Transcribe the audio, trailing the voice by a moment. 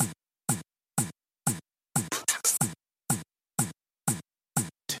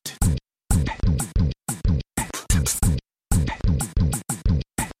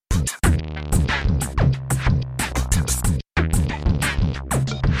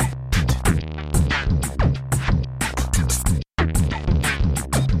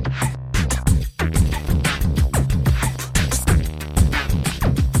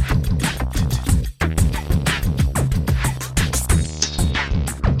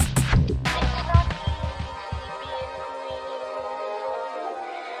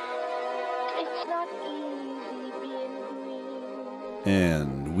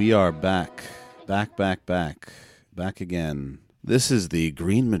We are back again. This is the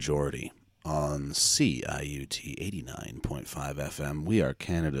Green Majority on CIUT 89.5 FM. We are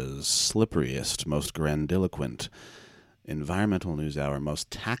Canada's slipperiest, most grandiloquent environmental news hour,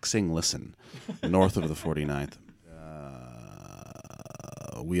 most taxing listen north of the 49th.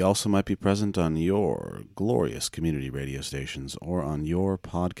 We also might be present on your glorious community radio stations or on your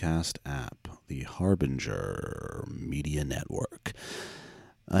podcast app, the Harbinger Media Network.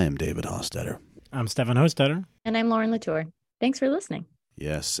 I am David Hostetter. I'm Stefan Hostetter. And I'm Lauren Latour. Thanks for listening.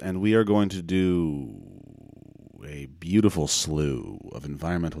 Yes, and we are going to do a beautiful slew of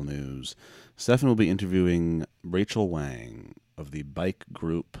environmental news. Stefan will be interviewing Rachel Wang of the bike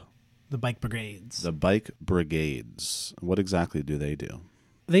group. The Bike Brigades. The Bike Brigades. What exactly do they do?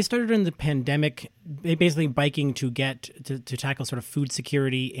 They started in the pandemic, basically biking to get to tackle sort of food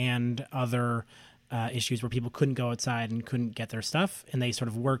security and other issues where people couldn't go outside and couldn't get their stuff. And they sort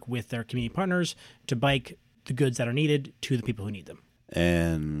of work with their community partners to bike the goods that are needed to the people who need them.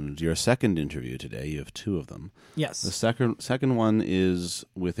 And your second interview today, you have two of them. Yes. The second one is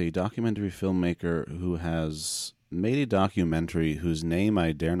with a documentary filmmaker who has made a documentary whose name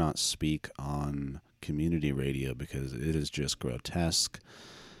I dare not speak on community radio because it is just grotesque.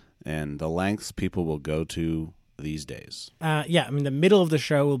 And the lengths people will go to these days. The middle of the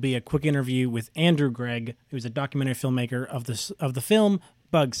show will be a quick interview with Andrew Gregg, who's a documentary filmmaker of the film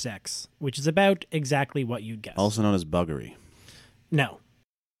Bug Sex, which is about exactly what you'd guess. Also known as buggery. No.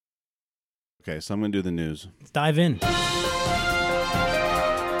 Okay, so I'm going to do the news. Let's dive in.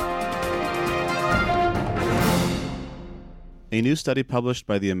 A new study published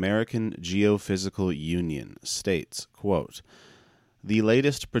by the American Geophysical Union states, quote, "The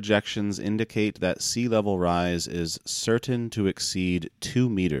latest projections indicate that sea level rise is certain to exceed 2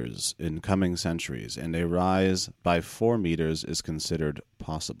 meters in coming centuries, and a rise by 4 meters is considered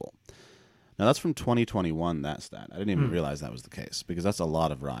possible." Now, that's from 2021, that stat. I didn't even realize that was the case, because that's a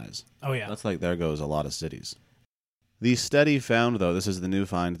lot of rise. Oh, yeah. That's like there goes a lot of cities. The study found, though, this is the new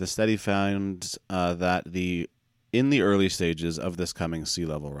find, the study found that in the early stages of this coming sea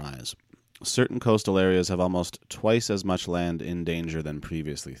level rise, certain coastal areas have almost twice as much land in danger than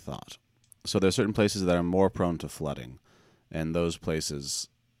previously thought. So there are certain places that are more prone to flooding, and those places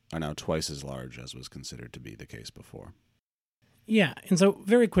are now twice as large as was considered to be the case before. Yeah, and so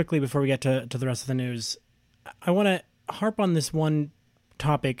very quickly before we get to the rest of the news, I want to harp on this one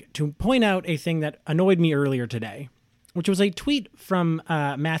topic to point out a thing that annoyed me earlier today, which was a tweet from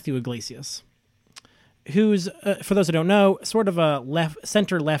Matthew Iglesias, who's, for those who don't know, sort of a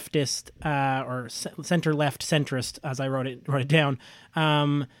center-leftist or center-left centrist, as I wrote it down,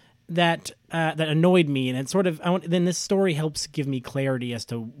 that annoyed me, and it sort of then this story helps give me clarity as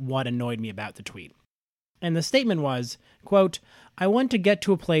to what annoyed me about the tweet. And the statement was, quote, "I want to get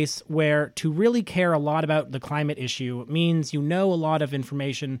to a place where to really care a lot about the climate issue means you know a lot of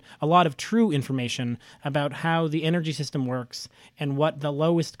information, a lot of true information about how the energy system works and what the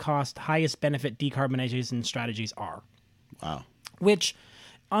lowest cost, highest benefit decarbonization strategies are." Wow. Which,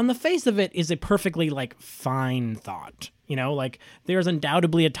 on the face of it, is a perfectly, fine thought. There's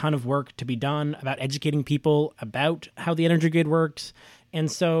undoubtedly a ton of work to be done about educating people about how the energy grid works.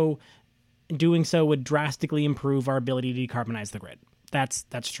 And so doing so would drastically improve our ability to decarbonize the grid.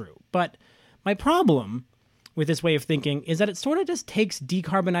 That's true. But my problem with this way of thinking is that it sort of just takes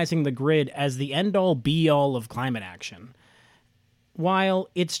decarbonizing the grid as the end-all, be-all of climate action, while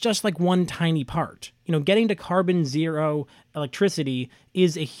it's just one tiny part. Getting to carbon zero electricity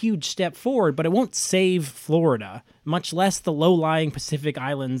is a huge step forward, but it won't save Florida, much less the low-lying Pacific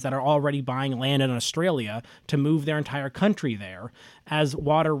islands that are already buying land in Australia to move their entire country there, as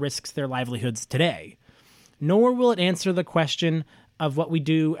water risks their livelihoods today. Nor will it answer the question of what we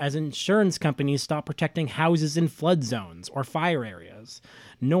do as insurance companies stop protecting houses in flood zones or fire areas.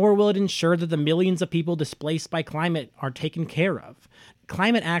 Nor will it ensure that the millions of people displaced by climate are taken care of.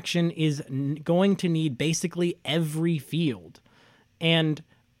 Climate action is going to need basically every field and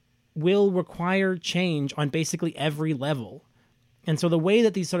will require change on basically every level. And so the way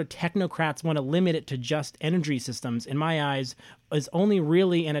that these sort of technocrats want to limit it to just energy systems, in my eyes, is only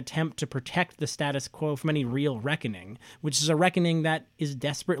really an attempt to protect the status quo from any real reckoning, which is a reckoning that is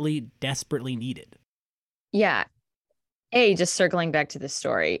desperately, desperately needed. Yeah. Just circling back to this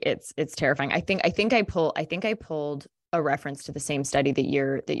story, it's terrifying. I think I pulled a reference to the same study that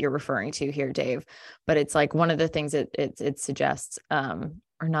you're referring to here, Dave. But it's one of the things it suggests, or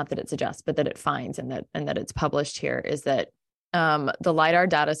not that it suggests, but that it finds and that it's published here is that the LiDAR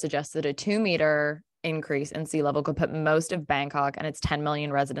data suggests that a 2-meter increase in sea level could put most of Bangkok and its 10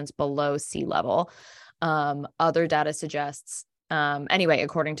 million residents below sea level. Other data suggests Anyway,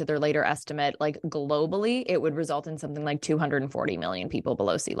 according to their later estimate, like globally, it would result in something like 240 million people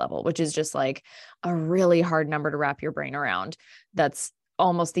below sea level, which is just like a really hard number to wrap your brain around. That's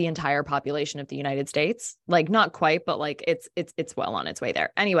almost the entire population of the United States. Like not quite, but like it's well on its way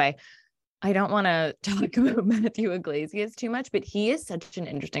there. Anyway, I don't want to talk about Matthew Iglesias too much, but he is such an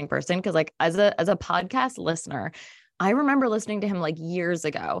interesting person because like as a podcast listener, I remember listening to him like years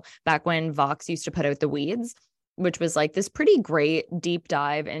ago, back when Vox used to put out The Weeds, which was like this pretty great deep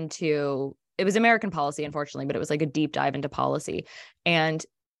dive into, it was American policy, unfortunately, but it was like a deep dive into policy. And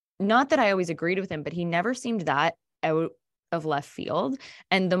not that I always agreed with him, but he never seemed that out of left field.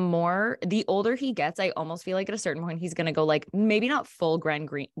 And the older he gets, I almost feel like at a certain point, he's going to go like, maybe not full Glenn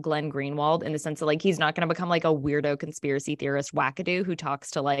Greenwald in the sense that like, he's not going to become like a weirdo conspiracy theorist wackadoo who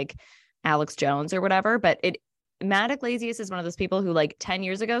talks to like Alex Jones or whatever. But Matt Iglesias is one of those people who like 10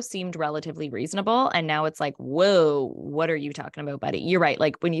 years ago seemed relatively reasonable. And now it's like, whoa, what are you talking about, buddy? You're right.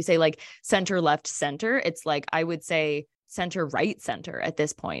 Like when you say like center, left, center, it's like, I would say center, right, center at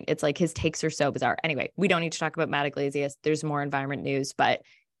this point. It's like his takes are so bizarre. Anyway, we don't need to talk about Matt Iglesias. There's more environment news, but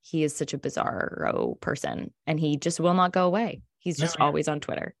he is such a bizarro person and he just will not go away. He's just always on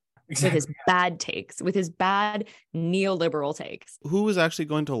Twitter. Exactly. With his bad takes, with his bad neoliberal takes. Who is actually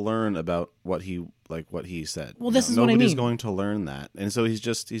going to learn about what he said? Well, this is what I mean. Nobody's going to learn that, and so he's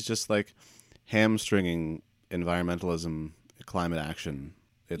just like hamstringing environmentalism, climate action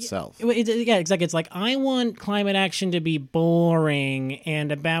itself. Yeah, exactly. It's like I want climate action to be boring and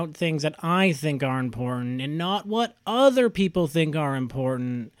about things that I think are important, and not what other people think are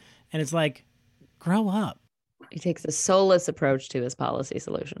important. And it's like, grow up. He takes a soulless approach to his policy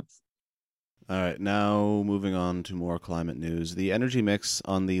solutions. All right, now moving on to more climate news. The Energy Mix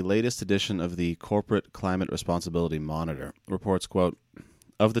on the latest edition of the Corporate Climate Responsibility Monitor reports, quote,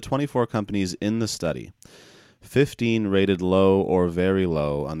 of the 24 companies in the study, 15 rated low or very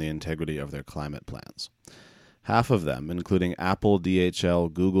low on the integrity of their climate plans. Half of them, including Apple,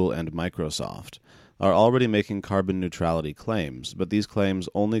 DHL, Google, and Microsoft, are already making carbon neutrality claims, but these claims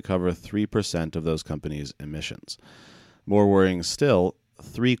only cover 3% of those companies' emissions. More worrying still,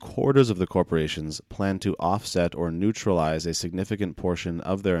 3/4 of the corporations plan to offset or neutralize a significant portion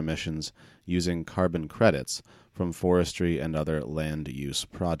of their emissions using carbon credits from forestry and other land use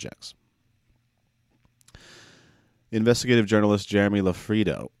projects. Investigative journalist Jeremy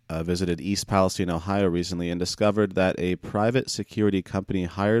Lafredo visited East Palestine, Ohio recently and discovered that a private security company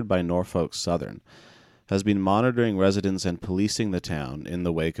hired by Norfolk Southern has been monitoring residents and policing the town in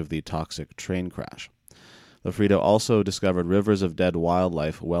the wake of the toxic train crash. Lafredo also discovered rivers of dead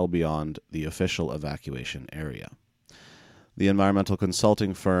wildlife well beyond the official evacuation area. The environmental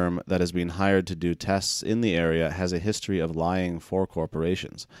consulting firm that has been hired to do tests in the area has a history of lying for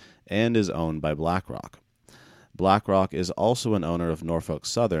corporations and is owned by BlackRock. BlackRock is also an owner of Norfolk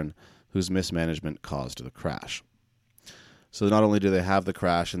Southern, whose mismanagement caused the crash. So not only do they have the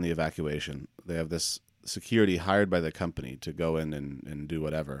crash and the evacuation, they have this security hired by the company to go in and do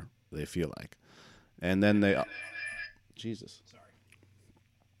whatever they feel like. And then they... Jesus. Sorry.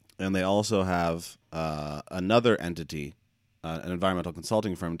 And they also have another entity, an environmental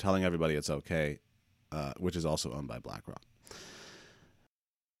consulting firm, telling everybody it's okay, which is also owned by BlackRock.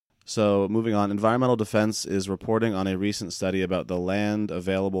 So moving on, Environmental Defense is reporting on a recent study about the land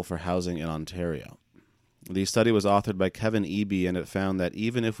available for housing in Ontario. The study was authored by Kevin Eby, and it found that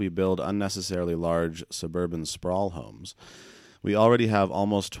even if we build unnecessarily large suburban sprawl homes, we already have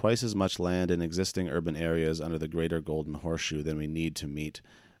almost twice as much land in existing urban areas under the Greater Golden Horseshoe than we need to meet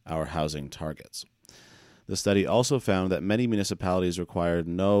our housing targets. The study also found that many municipalities required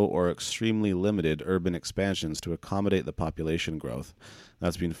no or extremely limited urban expansions to accommodate the population growth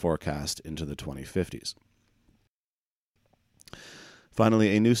that's been forecast into the 2050s.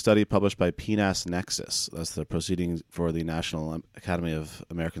 Finally, a new study published by PNAS Nexus, that's the Proceedings for the National Academy of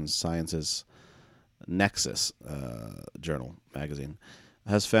American Sciences Nexus journal, magazine,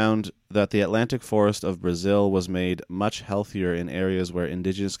 has found that the Atlantic forest of Brazil was made much healthier in areas where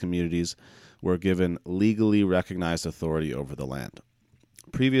indigenous communities were given legally recognized authority over the land.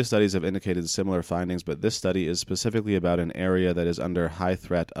 Previous studies have indicated similar findings, but this study is specifically about an area that is under high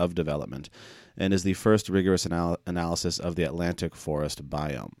threat of development and is the first rigorous analysis of the Atlantic forest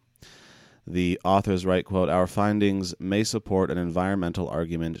biome. The authors write, quote, our findings may support an environmental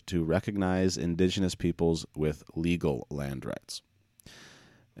argument to recognize indigenous peoples with legal land rights.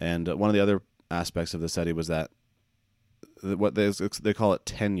 And one of the other aspects of the study was that what they call it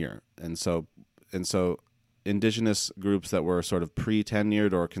tenure. And so indigenous groups that were sort of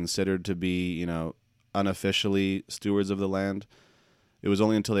pre-tenured or considered to be, unofficially stewards of the land, it was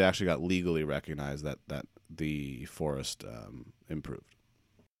only until they actually got legally recognized that the forest improved.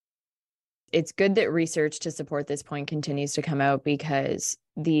 It's good that research to support this point continues to come out, because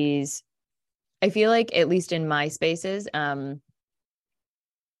I feel like, at least in my spaces,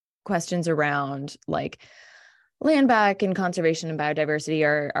 questions around like land back and conservation and biodiversity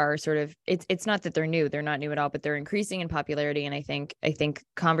are sort of, it's not that they're not new at all, but they're increasing in popularity. And I think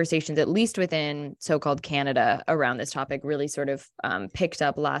conversations, at least within so-called Canada, around this topic really sort of picked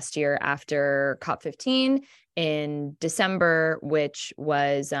up last year after COP15 in December, which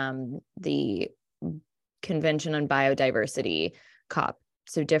was the Convention on Biodiversity COP.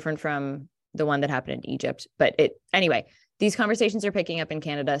 So different from the one that happened in Egypt. But anyway, these conversations are picking up in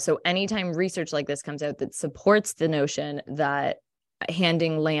Canada. So anytime research like this comes out that supports the notion that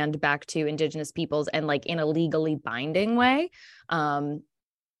handing land back to Indigenous peoples, and like in a legally binding way,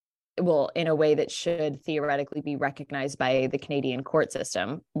 well, in a way that should theoretically be recognized by the Canadian court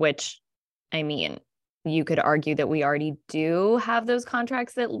system, which, I mean, you could argue that we already do have those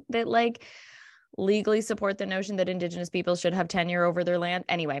contracts that like legally support the notion that Indigenous people should have tenure over their land.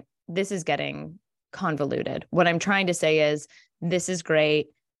 Anyway, this is getting convoluted. What I'm trying to say is, this is great.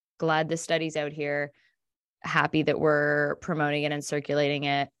 Glad this study's out here. Happy that we're promoting it and circulating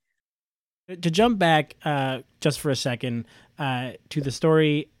it. To jump back just for a second to the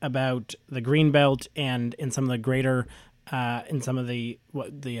story about the Greenbelt and in some of the greater, in some of the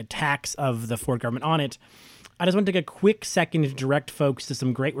attacks of the Ford government on it, I just want to take a quick second to direct folks to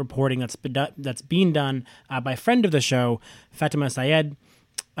some great reporting that's being done by a friend of the show, Fatima Syed,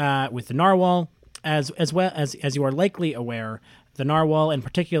 with the Narwhal. As well as you are likely aware, the Narwhal, and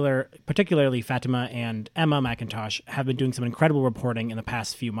particularly Fatima and Emma McIntosh, have been doing some incredible reporting in the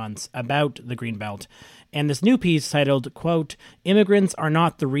past few months about the Greenbelt. And this new piece titled, quote, "Immigrants Are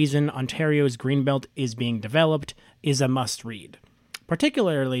Not the Reason Ontario's Greenbelt is Being Developed," is a must-read.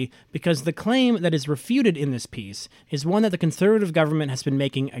 Particularly because the claim that is refuted in this piece is one that the Conservative government has been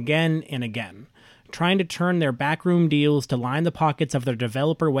making again and again, trying to turn their backroom deals to line the pockets of their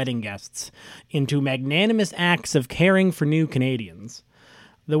developer wedding guests into magnanimous acts of caring for new Canadians.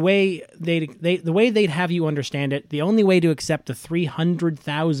 The way they'd have you understand it, the only way to accept the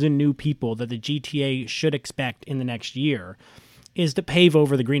 300,000 new people that the GTA should expect in the next year is to pave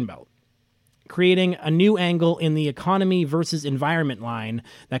over the Greenbelt, creating a new angle in the economy versus environment line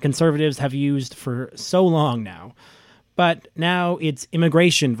that Conservatives have used for so long now. But now it's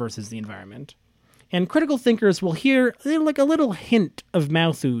immigration versus the environment. And critical thinkers will hear like a little hint of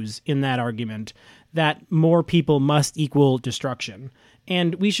Malthus in that argument, that more people must equal destruction.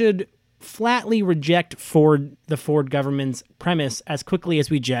 And we should flatly reject the Ford government's premise as quickly as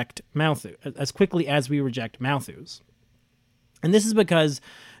we reject Malthus. And this is because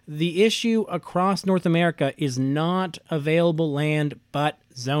the issue across North America is not available land, but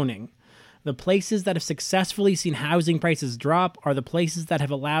zoning. The places that have successfully seen housing prices drop are the places that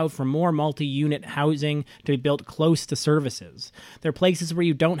have allowed for more multi-unit housing to be built close to services. They're places where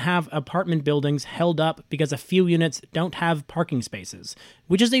you don't have apartment buildings held up because a few units don't have parking spaces,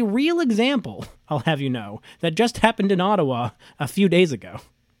 which is a real example, I'll have you know, that just happened in Ottawa a few days ago.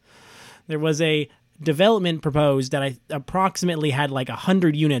 There was a development proposed that I approximately had like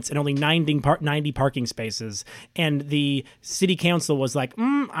 100 units and only 90 parking spaces. And the city council was like,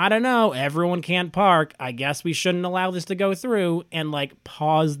 I don't know, everyone can't park. I guess we shouldn't allow this to go through, and like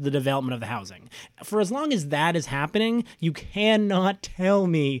paused the development of the housing. For as long as that is happening, you cannot tell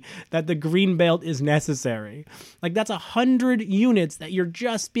me that the Greenbelt is necessary. Like, that's 100 units that you're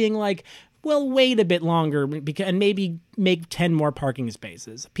just being like, well, wait a bit longer and maybe make 10 more parking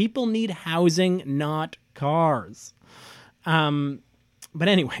spaces. People need housing, not cars. But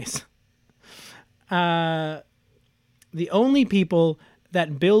anyways, the only people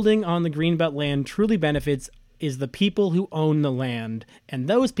that building on the Greenbelt land truly benefits is the people who own the land, and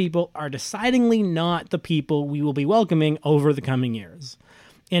those people are decidedly not the people we will be welcoming over the coming years.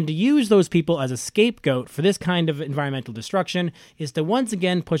 And to use those people as a scapegoat for this kind of environmental destruction is to once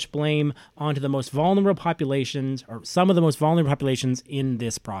again push blame onto the most vulnerable populations, or some of the most vulnerable populations in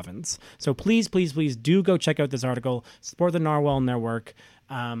this province. So please, please, please do go check out this article, support the Narwhal and their work.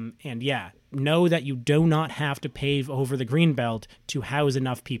 And yeah, know that you do not have to pave over the Greenbelt to house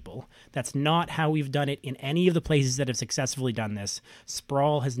enough people. That's not how we've done it in any of the places that have successfully done this.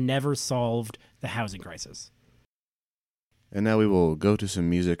 Sprawl has never solved the housing crisis. And now we will go to some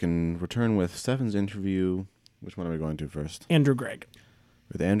music and return with Stefan's interview. Which one are we going to first? Andrew Gregg.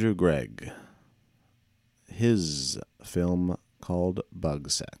 With Andrew Gregg. His film called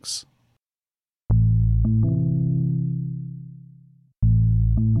Bug Sex.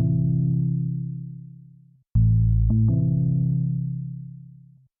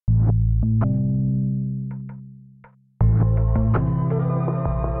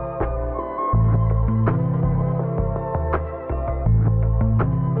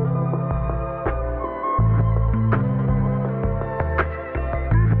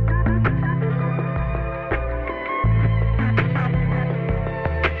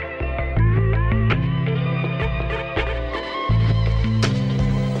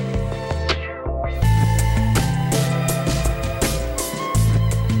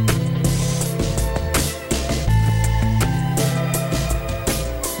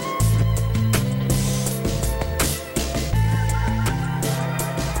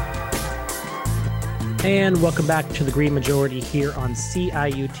 And welcome back to the Green Majority here on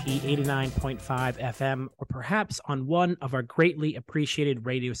CIUT 89.5 FM, or perhaps on one of our greatly appreciated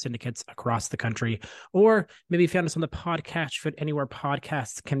radio syndicates across the country, or maybe found us on the podcast feed anywhere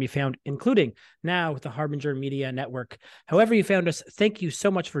podcasts can be found, including now with the Harbinger Media Network. However you found us, thank you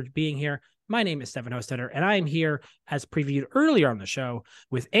so much for being here. My name is Stefan Hostetter, and I am here, as previewed earlier on the show,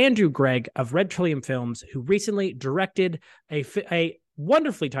 with Andrew Gregg of Red Trillium Films, who recently directed a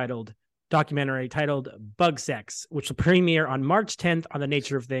wonderfully titled documentary titled Bugsex, which will premiere on March 10th on The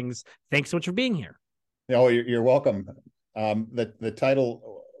Nature of Things. Thanks so much for being here. Oh, you're welcome. The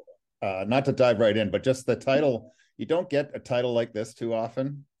title, not to dive right in, but just the title, you don't get a title like this too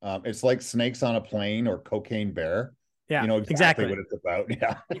often. It's like Snakes on a Plane or Cocaine Bear. Yeah, you know exactly what it's about.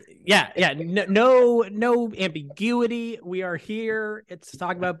 Yeah. No ambiguity. We are here. It's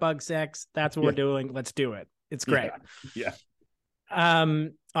talking about Bugsex. That's what we're doing. Let's do it. It's great. Yeah.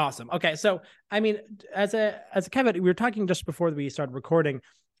 Awesome. Okay. So, I mean, as a caveat, we were talking just before we started recording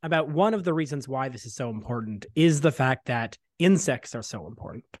about one of the reasons why this is so important is the fact that insects are so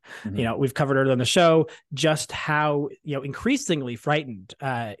important. Mm-hmm. You know, we've covered earlier on the show just how, increasingly frightened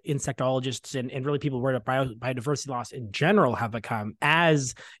insectologists and really people worried about biodiversity loss in general have become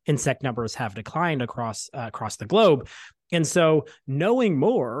as insect numbers have declined across the globe. And so knowing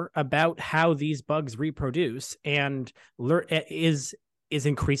more about how these bugs reproduce and is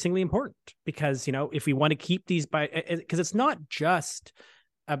increasingly important because, if we want to keep these because it's not just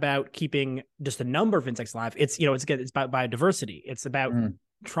about keeping just the number of insects alive. It's about biodiversity. It's about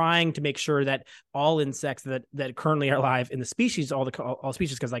trying to make sure that all insects that currently are alive in the species, all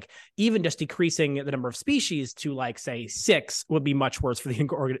species, because even just decreasing the number of species to say 6 would be much worse for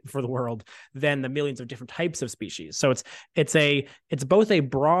the world than the millions of different types of species. So it's both a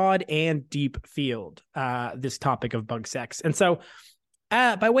broad and deep field, this topic of Bugsex. And so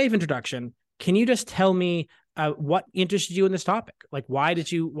by way of introduction, can you just tell me what interested you in this topic?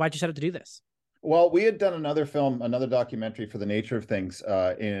 Why'd you set out to do this? Well, we had done another documentary for The Nature of Things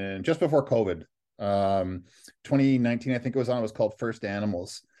in just before COVID, 2019, I think it was on. It was called First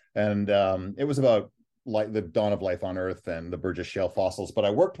Animals, and it was about the dawn of life on Earth and the Burgess Shale fossils. But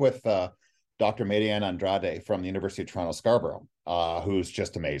I worked with Dr. Marianne Andrade from the University of Toronto Scarborough, who's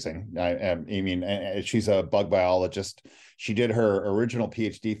just amazing. I mean, she's a bug biologist. She did her original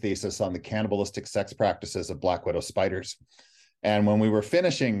PhD thesis on the cannibalistic sex practices of black widow spiders. And when we were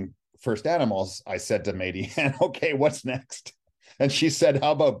finishing First Animals, I said to Marianne, okay, what's next? And she said,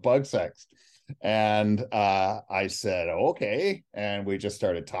 how about Bugsex? And I said, okay. And we just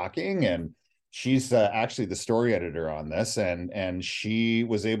started talking, and she's actually the story editor on this, and she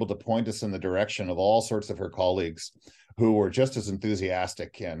was able to point us in the direction of all sorts of her colleagues who were just as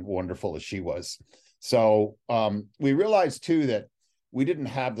enthusiastic and wonderful as she was. So we realized too that we didn't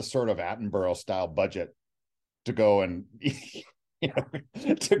have the sort of Attenborough style budget to go and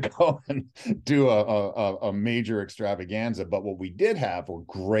do a major extravaganza, but what we did have were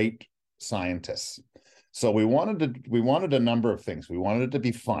great scientists. So we wanted a number of things. We wanted it to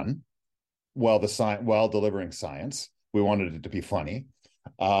be fun while delivering science. We wanted it to be funny.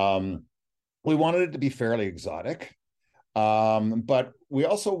 We wanted it to be fairly exotic. But we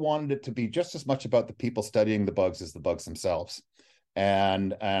also wanted it to be just as much about the people studying the bugs as the bugs themselves.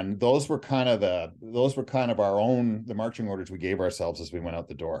 And those were kind of the marching orders we gave ourselves as we went out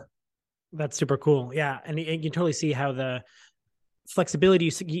the door. That's super cool. Yeah. And you can totally see how the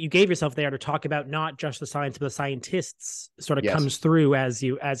flexibility you gave yourself there to talk about not just the science, but the scientists sort of comes through as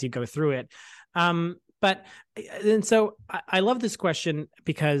you go through it. So I love this question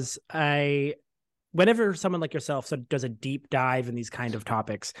because whenever someone like yourself sort of does a deep dive in these kind of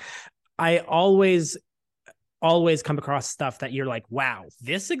topics, I always come across stuff that you're like, wow,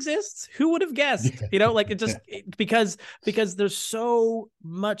 this exists? Who would have guessed? Because there's so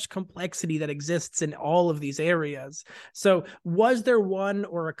much complexity that exists in all of these areas. So was there one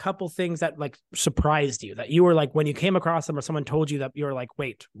or a couple things that surprised you, that you were when you came across them or someone told you that you were like,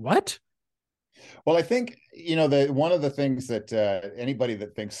 wait, what? Well, I think, one of the things that anybody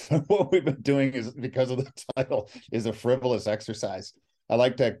that thinks what we've been doing is because of the title is a frivolous exercise. I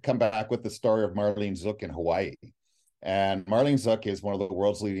like to come back with the story of Marlene Zook in Hawaii. And Marlene Zook is one of the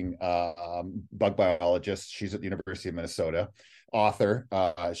world's leading bug biologists. She's at the University of Minnesota, author.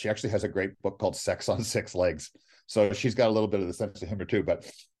 She actually has a great book called Sex on Six Legs. So she's got a little bit of the sense of humor too.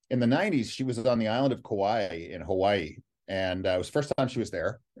 But in the 90s, she was on the island of Kauai in Hawaii. And it was the first time she was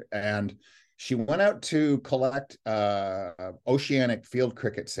there. And she went out to collect oceanic field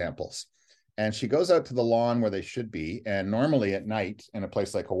cricket samples. And she goes out to the lawn where they should be. And normally at night in a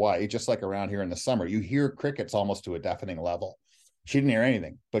place like Hawaii, just like around here in the summer, you hear crickets almost to a deafening level. She didn't hear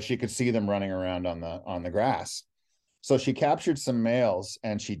anything, but she could see them running around on the grass. So she captured some males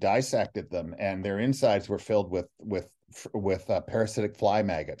and she dissected them, and their insides were filled with parasitic fly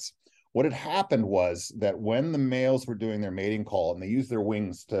maggots. What had happened was that when the males were doing their mating call, and they used their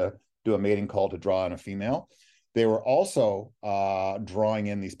wings to do a mating call to draw in a female, they were also drawing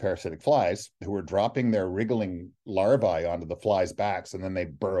in these parasitic flies who were dropping their wriggling larvae onto the flies' backs, and then they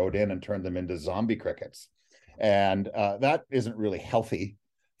burrowed in and turned them into zombie crickets. And that isn't really healthy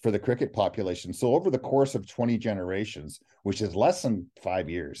for the cricket population. So over the course of 20 generations, which is less than 5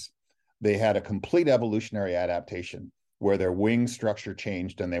 years, they had a complete evolutionary adaptation where their wing structure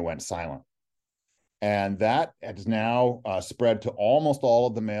changed and they went silent. And that has now spread to almost all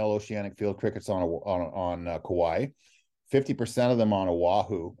of the male oceanic field crickets on Kauai, 50% of them on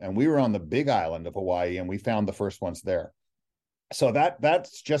Oahu. And we were on the big island of Hawaii, and we found the first ones there. So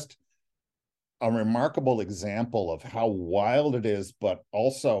that's just a remarkable example of how wild it is, but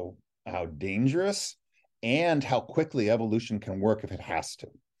also how dangerous and how quickly evolution can work if it has to.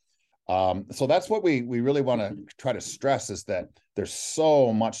 So that's what we really want to try to stress, is that there's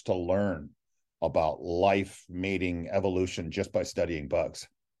so much to learn about life, mating, evolution, just by studying bugs.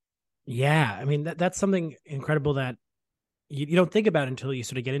 Yeah. I mean, that's something incredible that you don't think about until you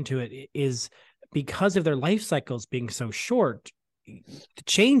sort of get into it, is because of their life cycles being so short, the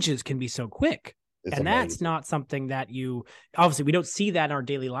changes can be so quick. It's and amazing. That's not something that obviously we don't see that in our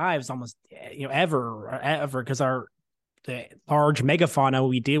daily lives almost, ever, because the large megafauna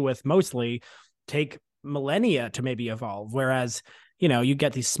we deal with mostly take millennia to maybe evolve. Whereas, you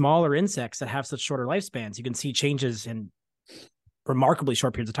get these smaller insects that have such shorter lifespans. You can see changes in remarkably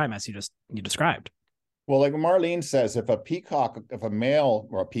short periods of time, as you described. Well, like Marlene says, if a male,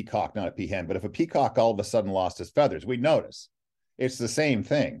 or a peacock, not a peahen, but if a peacock all of a sudden lost his feathers, we'd notice. It's the same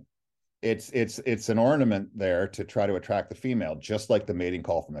thing. It's an ornament there to try to attract the female, just like the mating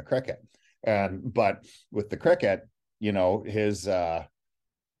call from the cricket. But with the cricket, his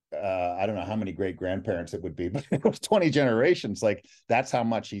I don't know how many great grandparents it would be, but it was 20 generations. Like, that's how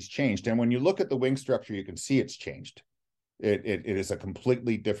much he's changed. And when you look at the wing structure, you can see it's changed. It is a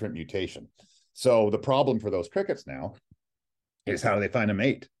completely different mutation. So the problem for those crickets now is how they find a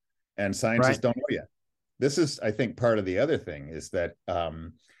mate, and scientists don't know yet. This is, I think, part of the other thing, is that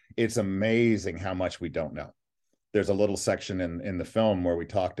it's amazing how much we don't know. There's a little section in the film where we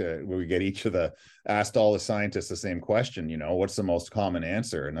asked all the scientists the same question, what's the most common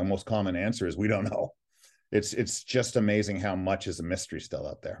answer? And the most common answer is we don't know. It's just amazing how much is a mystery still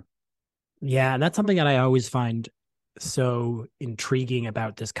out there. Yeah. And that's something that I always find so intriguing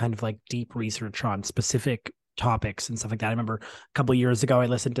about this kind of like deep research on specific topics and stuff like that. I remember a couple of years ago, I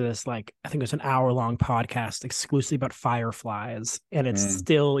listened to this, I think it was an hour-long podcast exclusively about fireflies. And it's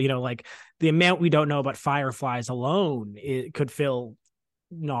still, like the amount we don't know about fireflies alone, it could fill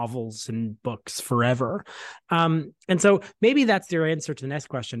novels and books forever. And so maybe that's your answer to the next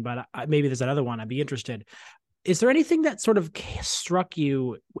question, but maybe there's another one. I'd be interested. Is there anything that sort of struck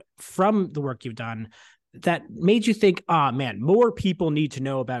you from the work you've done that made you think, man, more people need to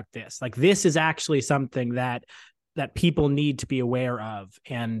know about this? Like, this is actually something that people need to be aware of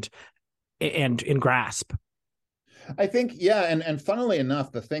and grasp. I think, yeah. And funnily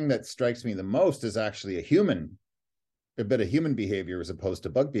enough, the thing that strikes me the most is actually a bit of human behavior as opposed to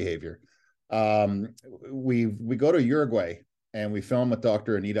bug behavior. We go to Uruguay and we film with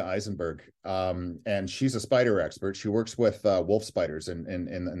Dr. Anita Eisenberg. And she's a spider expert. She works with wolf spiders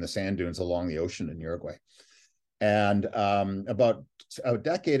in the sand dunes along the ocean in Uruguay. And about a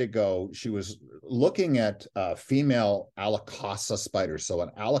decade ago, she was looking at female Alacasa spiders. So an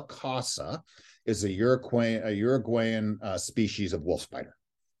Alacasa is a Uruguayan species of wolf spider,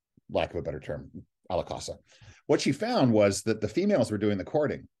 lack of a better term, Alacasa. What she found was that the females were doing the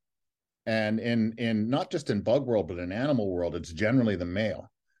courting. And in not just in bug world, but in animal world, it's generally the male.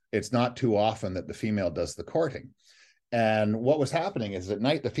 It's not too often that the female does the courting. And what was happening is at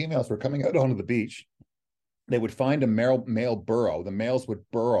night, the females were coming out onto the beach. They would find a male burrow. The males would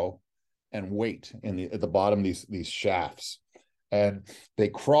burrow and wait at the bottom of these shafts. And they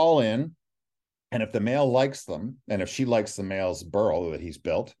crawl in. And if the male likes them, and if she likes the male's burrow that he's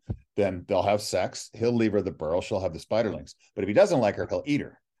built, then they'll have sex. He'll leave her the burrow. She'll have the spiderlings. But if he doesn't like her, he'll eat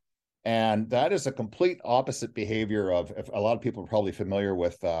her. And that is a complete opposite behavior of, if a lot of people are probably familiar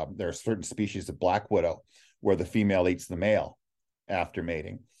with, there are certain species of black widow where the female eats the male after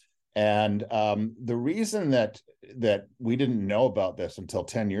mating. And the reason that we didn't know about this until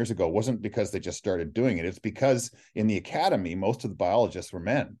 10 years ago wasn't because they just started doing it. It's because in the academy, most of the biologists were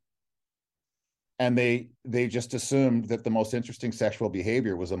men. And they just assumed that the most interesting sexual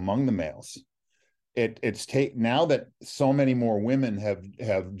behavior was among the males. it's take now that so many more women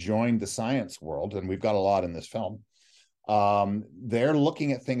have joined the science world, and we've got a lot in this film. They're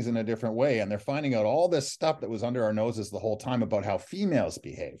looking at things in a different way, and they're finding out all this stuff that was under our noses the whole time about how females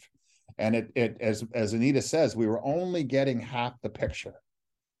behave. And it as Anita says, we were only getting half the picture.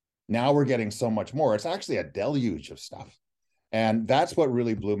 Now we're getting so much more. It's actually a deluge of stuff. And that's what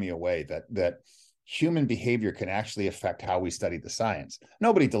really blew me away, that human behavior can actually affect how we study the science.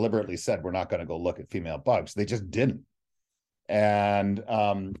 Nobody deliberately said we're not going to go look at female bugs. They just didn't. And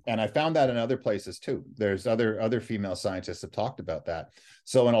I found that in other places too. There's other female scientists have talked about that.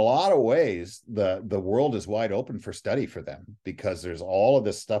 So in a lot of ways, the world is wide open for study for them, because there's all of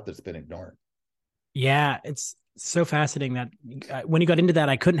this stuff that's been ignored. Yeah, it's so fascinating that when you got into that,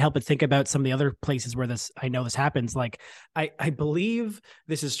 I couldn't help but think about some of the other places where I know this happens. Like, I believe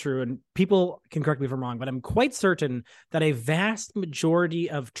this is true, and people can correct me if I'm wrong, but I'm quite certain that a vast majority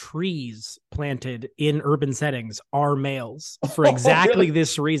of trees planted in urban settings are males for exactly really?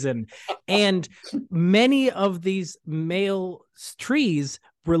 this reason. And many of these male trees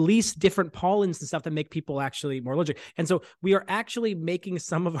release different pollens and stuff that make people actually more allergic. And so we are actually making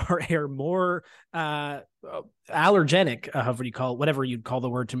some of our air more allergenic, however you call it, whatever you'd call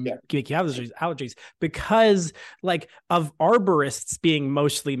the word to make you allergies, because like of arborists being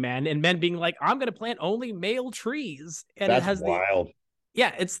mostly men, and men being like, I'm going to plant only male trees. And that's it has wild.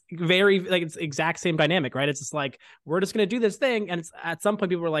 It's very like, it's exact same dynamic, right? It's just like, we're just going to do this thing. And it's at some point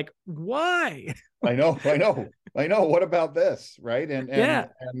people were like, why? I know. What about this? Right. And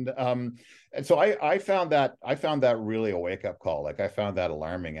so I found that really a wake-up call. Like, I found that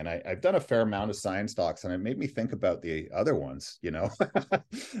alarming. And I've done a fair amount of science talks, and it made me think about the other ones, like,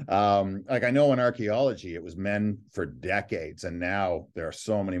 I know in archaeology, it was men for decades. And now there are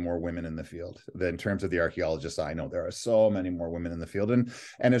so many more women in the field. In terms of the archaeologists, I know there are so many more women in the field.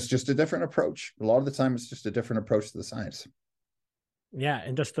 And it's just a different approach. A lot of the time, it's just a different approach to the science. Yeah.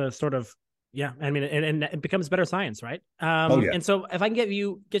 And just the sort of, yeah, I mean, and it becomes better science, right? And so, if I can get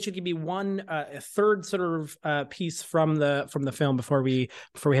you to give me one third sort of piece from the film before we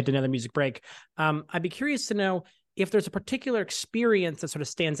head to another music break, I'd be curious to know if there's a particular experience that sort of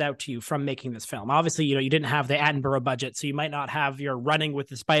stands out to you from making this film. Obviously, you didn't have the Attenborough budget, so you might not have your running with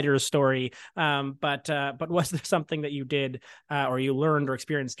the spiders story. But was there something that you did or you learned or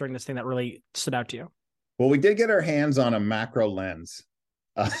experienced during this thing that really stood out to you? Well, we did get our hands on a macro lens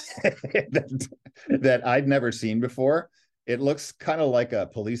that I'd never seen before. It looks kind of like a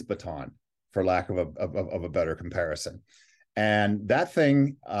police baton, for lack of a better comparison. And that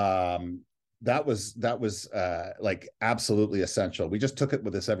thing, that was like absolutely essential. We just took it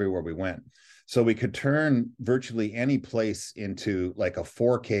with us everywhere we went. So we could turn virtually any place into like a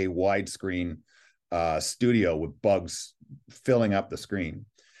 4K widescreen studio with bugs filling up the screen.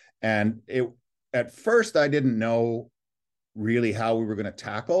 And at first I didn't know really how we were going to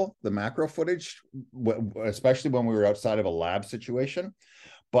tackle the macro footage, especially when we were outside of a lab situation.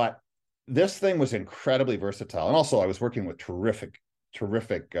 But this thing was incredibly versatile. And also I was working with terrific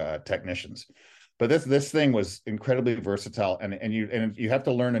technicians. But this thing was incredibly versatile. And you have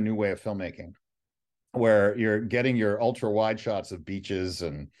to learn a new way of filmmaking, where you're getting your ultra wide shots of beaches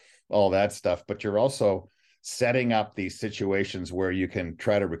and all that stuff, but you're also setting up these situations where you can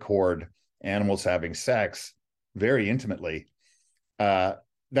try to record animals having sex very intimately.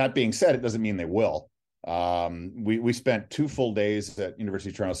 That being said, it doesn't mean they will. We spent 2 full days at University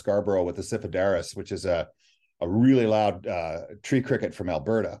of Toronto Scarborough with the Siphodaris, which is a really loud tree cricket from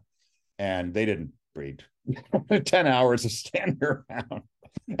Alberta, and they didn't breed. 10 hours of standing around.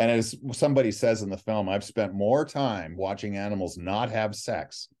 And as somebody says in the film, I've spent more time watching animals not have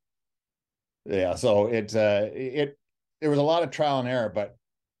sex. Yeah, so there was a lot of trial and error, but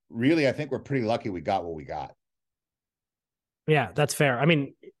really, I think we're pretty lucky we got what we got. Yeah, that's fair. I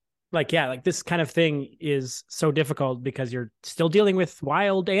mean, like this kind of thing is so difficult because you're still dealing with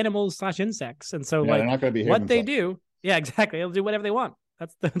wild animals / insects. And so they're not going to behave what themselves. they do. Yeah, exactly. They'll do whatever they want.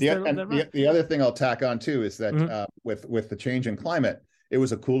 The other thing I'll tack on too is that with the change in climate, it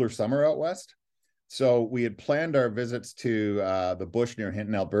was a cooler summer out west. So we had planned our visits to the bush near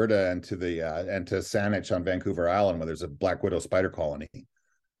Hinton, Alberta, and to Saanich on Vancouver Island, where there's a black widow spider colony.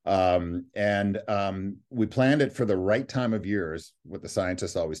 We planned it for the right time of year, is what the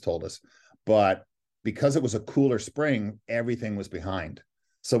scientists always told us. But because it was a cooler spring, everything was behind.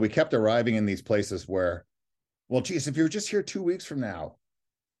 So we kept arriving in these places where, well, geez, if you're just here 2 weeks from now.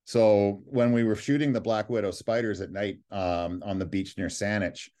 So when we were shooting the black widow spiders at night on the beach near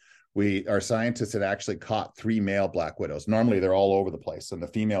Saanich, our scientists had actually caught 3 male black widows. Normally they're all over the place, and the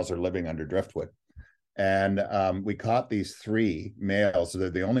females are living under driftwood. And we caught these 3 males. So they're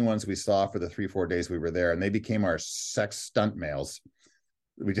the only ones we saw for the 3-4 days we were there. And they became our sex stunt males.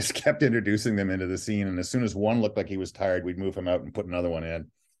 We just kept introducing them into the scene. And as soon as one looked like he was tired, we'd move him out and put another one in.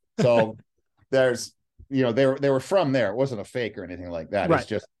 So there's, they were from there. It wasn't a fake or anything like that. Right. It's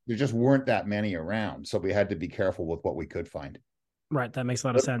just, there just weren't that many around. So we had to be careful with what we could find. Right. That makes a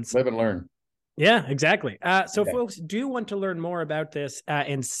lot of sense. Live and learn. Yeah, exactly. So Okay. folks do want to learn more about this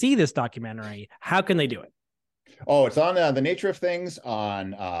and see this documentary. How can they do it? Oh, it's on The Nature of Things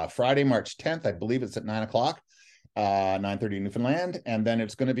on Friday, March 10th. I believe it's at 9:00, 9:30 Newfoundland. And then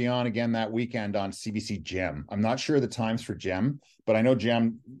it's going to be on again that weekend on CBC Gem. I'm not sure the times for Gem, but I know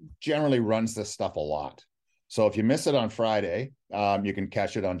Gem generally runs this stuff a lot. So if you miss it on Friday, you can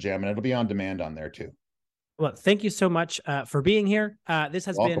catch it on Gem, and it'll be on demand on there too. Well, thank you so much for being here. This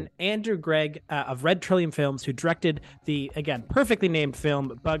has Welcome. been Andrew Gregg of Red Trillium Films, who directed the, again, perfectly named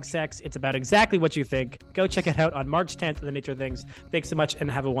film Bug Sex. It's about exactly what you think. Go check it out on March 10th at The Nature of Things. Thanks so much and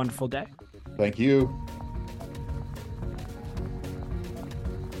have a wonderful day. Thank you.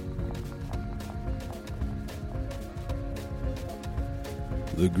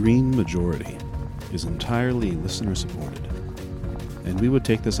 The Green Majority is entirely listener supported, and we would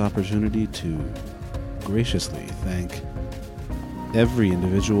take this opportunity to graciously thank every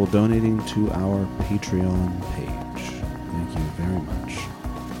individual donating to our Patreon page. Thank you very much.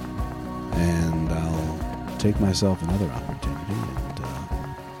 And I'll take myself another opportunity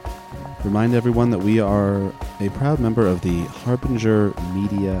and remind everyone that we are a proud member of the Harbinger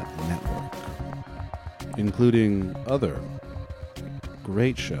Media Network, including other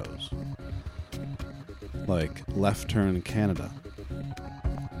great shows like Left Turn Canada,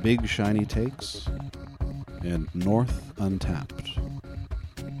 Big Shiny Takes, and North Untapped.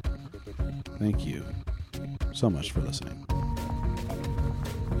 Thank you so much for listening.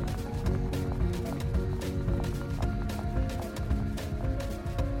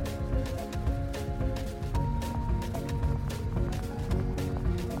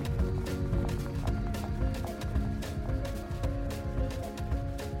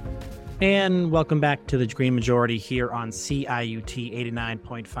 And welcome back to the Green Majority here on CIUT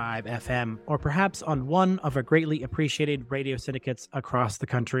 89.5 FM, or perhaps on one of our greatly appreciated radio syndicates across the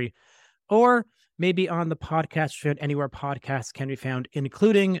country, or maybe on the podcast found anywhere podcasts can be found,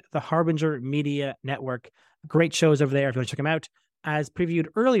 including the Harbinger Media Network. Great shows over there if you want to check them out. As previewed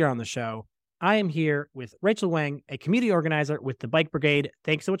earlier on the show, I am here with Rachel Wang, a community organizer with the Bike Brigade.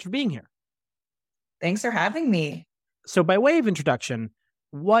 Thanks so much for being here. Thanks for having me. So by way of introduction,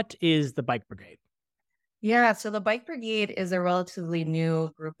 what is the Bike Brigade? Yeah, so the Bike Brigade is a relatively new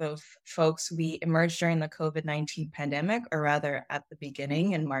group of folks. We emerged during the COVID-19 pandemic, or rather at the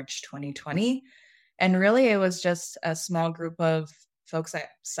beginning in March 2020. And really, it was just a small group of folks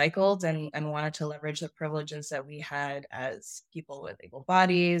that cycled and wanted to leverage the privileges that we had as people with able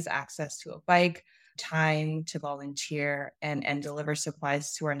bodies, access to a bike, time to volunteer and deliver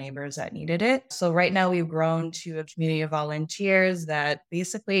supplies to our neighbors that needed it. So right now we've grown to a community of volunteers that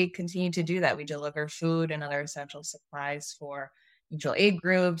basically continue to do that. We deliver food and other essential supplies for mutual aid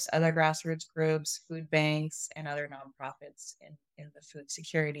groups, other grassroots groups, food banks, and other nonprofits in the food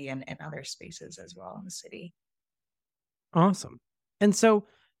security and other spaces as well in the city. Awesome. And so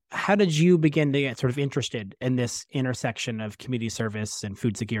how did you begin to get sort of interested in this intersection of community service and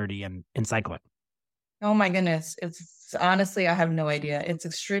food security and cycling? Oh my goodness. It's honestly, I have no idea. It's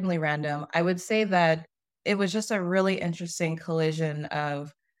extremely random. I would say that it was just a really interesting collision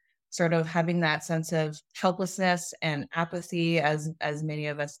of sort of having that sense of helplessness and apathy as many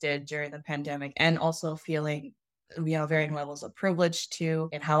of us did during the pandemic, and also feeling, varying levels of privilege too,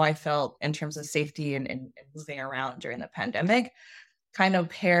 and how I felt in terms of safety and moving around during the pandemic, kind of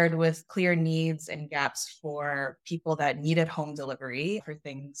paired with clear needs and gaps for people that needed home delivery for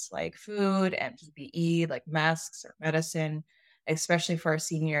things like food and PPE, like masks or medicine, especially for our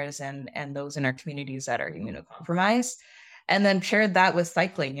seniors and those in our communities that are immunocompromised. And then paired that with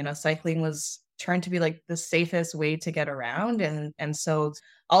cycling. Cycling was turned to be like the safest way to get around. And so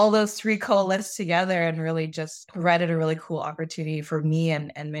all those three coalesced together and really just provided a really cool opportunity for me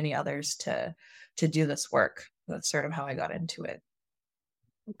and many others to do this work. That's sort of how I got into it.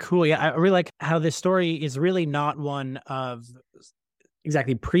 Cool. Yeah, I really like how this story is really not one of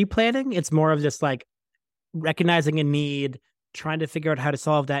exactly pre-planning. It's more of just like recognizing a need, trying to figure out how to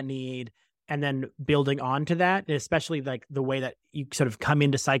solve that need, and then building onto that, and especially like the way that you sort of come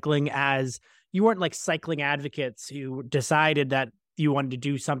into cycling as you weren't like cycling advocates who decided that you wanted to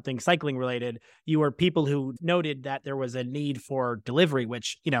do something cycling related, you were people who noted that there was a need for delivery,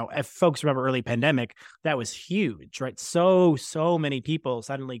 which, if folks remember early pandemic, that was huge, right? So many people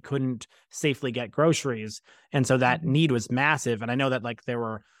suddenly couldn't safely get groceries. And so that need was massive. And I know that like there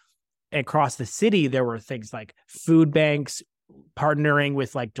were across the city, there were things like food banks partnering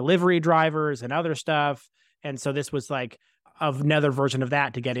with like delivery drivers and other stuff. And so this was like another version of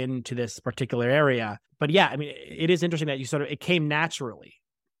that to get into this particular area. But yeah, I mean, it is interesting that it came naturally.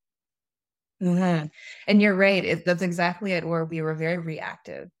 Mm-hmm. And you're right. That's exactly it, where we were very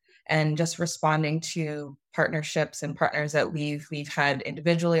reactive and just responding to partnerships and partners that we've had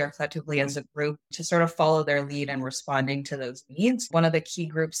individually or collectively as a group to sort of follow their lead and responding to those needs. One of the key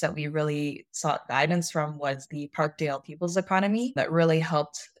groups that we really sought guidance from was the Parkdale People's Economy that really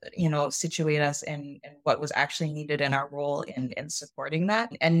helped, situate us in what was actually needed in our role in supporting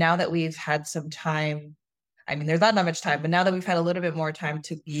that. And now that we've had some time, I mean, there's not that much time, but now that we've had a little bit more time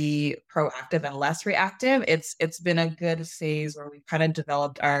to be proactive and less reactive, it's been a good phase where we've kind of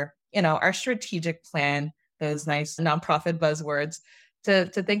developed our strategic plan, those nice nonprofit buzzwords, to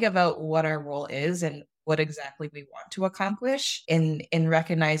think about what our role is and what exactly we want to accomplish in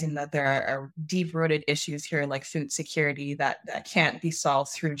recognizing that there are deep-rooted issues here like food security that can't be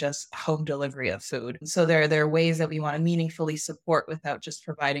solved through just home delivery of food. So there are ways that we want to meaningfully support without just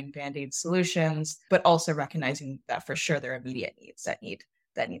providing band-aid solutions, but also recognizing that for sure there are immediate needs that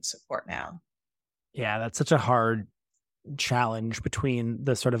need support now. Yeah, that's such a hard challenge between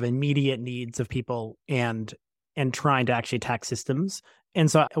the sort of immediate needs of people and trying to actually attack systems. And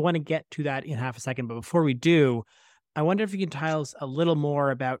so I want to get to that in half a second. But before we do, I wonder if you can tell us a little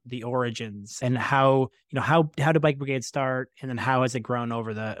more about the origins and how did Bike Brigade start, and then how has it grown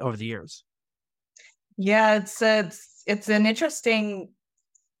over the years? Yeah, it's an interesting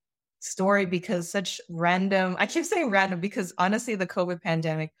story because I keep saying random because honestly, the COVID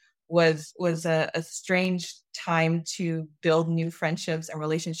pandemic was a strange time to build new friendships and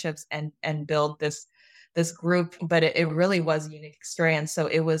relationships and build this group, but it really was a unique experience. So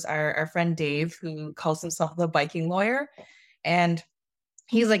it was our friend Dave, who calls himself the biking lawyer, and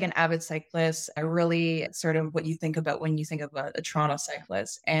he's like an avid cyclist, a really sort of what you think about when you think of a Toronto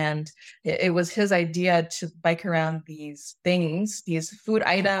cyclist. And it was his idea to bike around these things, these food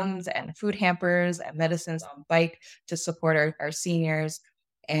items and food hampers and medicines on bike to support our seniors,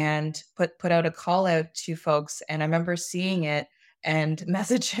 and put out a call out to folks. And I remember seeing it and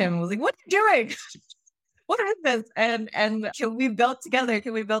message him, was like, "What are you doing? What is this? And can we build together?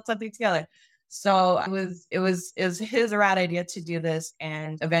 Can we build something together?" So it was his rad idea to do this.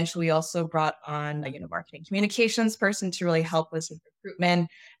 And eventually we also brought on a marketing communications person to really help us with recruitment.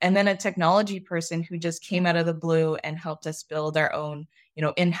 And then a technology person who just came out of the blue and helped us build our own,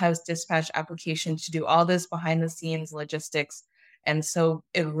 in-house dispatch application to do all this behind the scenes logistics. And so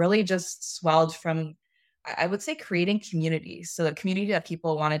it really just swelled from, I would say, creating community. So the community that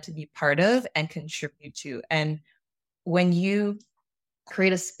people wanted to be part of and contribute to. And when you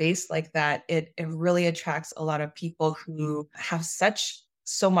create a space like that, it really attracts a lot of people who have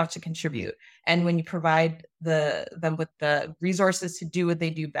so much to contribute. And when you provide them with the resources to do what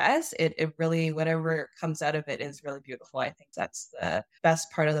they do best, it really, whatever comes out of it is really beautiful. I think that's the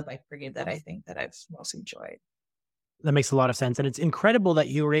best part of the Bike Brigade that I think that I've most enjoyed. That makes a lot of sense. And it's incredible that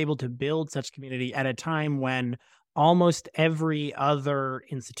you were able to build such community at a time when almost every other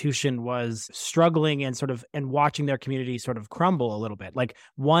institution was struggling and watching their community sort of crumble a little bit. Like,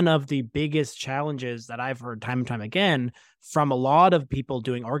 one of the biggest challenges that I've heard time and time again from a lot of people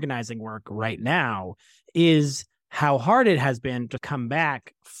doing organizing work right now is how hard it has been to come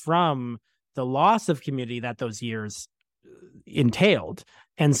back from the loss of community that those years entailed.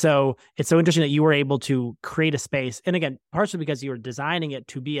 And so it's so interesting that you were able to create a space. And again, partially because you were designing it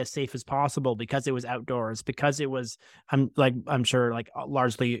to be as safe as possible, because it was outdoors, because it was, I'm sure, like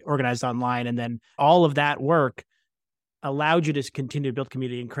largely organized online. And then all of that work allowed you to continue to build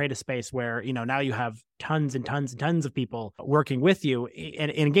community and create a space where, now you have tons and tons and tons of people working with you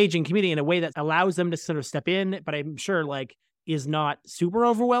and engaging community in a way that allows them to sort of step in. But I'm sure is not super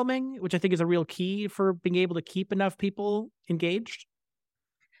overwhelming, which I think is a real key for being able to keep enough people engaged.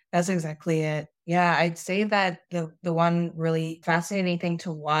 That's exactly it. Yeah, I'd say that the one really fascinating thing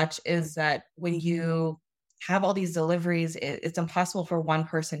to watch is that when you have all these deliveries, it's impossible for one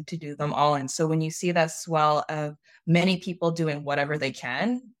person to do them all. And so when you see that swell of many people doing whatever they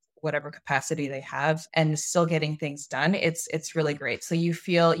can, whatever capacity they have, and still getting things done, it's really great. So you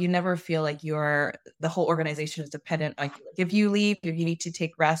never feel like the whole organization is dependent on you. If you leave, if you need to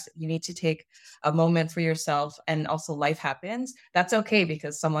take rest, if you need to take a moment for yourself, and also life happens, that's okay,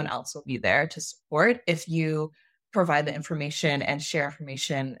 because someone else will be there to support. If you provide the information and share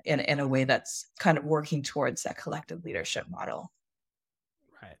information in a way that's kind of working towards that collective leadership model.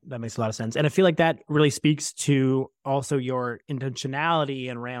 Right. That makes a lot of sense. And I feel like that really speaks to also your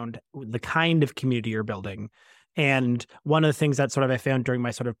intentionality around the kind of community you're building. And one of the things that sort of I found during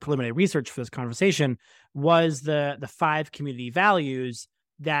my sort of preliminary research for this conversation was the 5 community values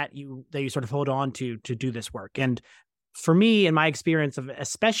that you sort of hold on to do this work. And for me, in my experience of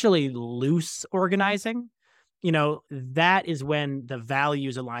especially loose organizing, that is when the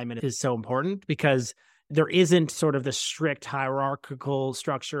values alignment is so important, because there isn't sort of the strict hierarchical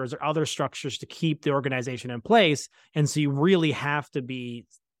structures or other structures to keep the organization in place. And so you really have to be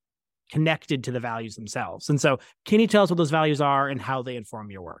connected to the values themselves. And so can you tell us what those values are and how they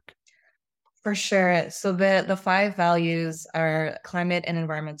inform your work? For sure. So the 5 values are climate and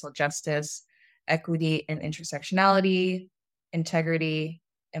environmental justice, equity and intersectionality, integrity,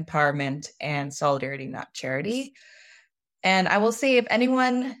 empowerment, and solidarity, not charity. And I will say, if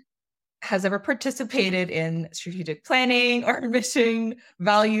anyone has ever participated in strategic planning or mission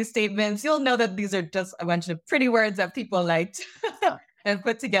value statements, you'll know that these are just a bunch of pretty words that people liked and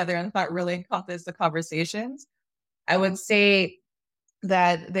put together and thought really encompass the conversations. I would say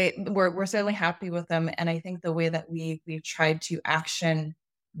that we're certainly happy with them. And I think the way that we've tried to action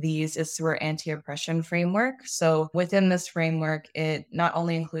these is through our anti-oppression framework. So within this framework, it not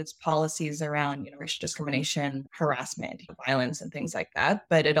only includes policies around racial discrimination, harassment, violence, and things like that,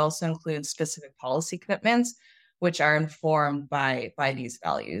 but it also includes specific policy commitments, which are informed by these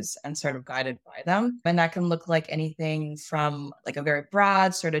values and sort of guided by them. And that can look like anything from like a very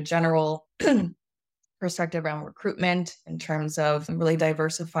broad sort of general perspective around recruitment in terms of really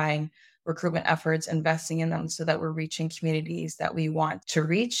diversifying recruitment efforts, investing in them so that we're reaching communities that we want to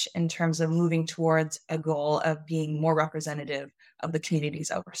reach in terms of moving towards a goal of being more representative of the communities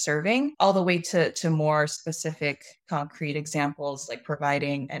that we're serving, all the way to more specific concrete examples like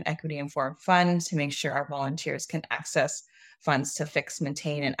providing an equity-informed fund to make sure our volunteers can access funds to fix,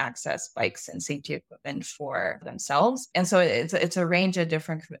 maintain, and access bikes and safety equipment for themselves. And so it's a range of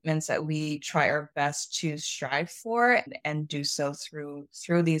different commitments that we try our best to strive for and do so through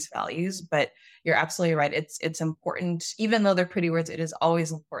these values. But you're absolutely right. It's important, even though they're pretty words, it is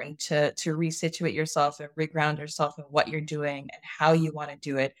always important to resituate yourself and reground yourself in what you're doing and how you want to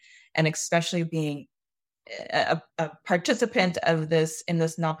do it. And especially being a participant of this in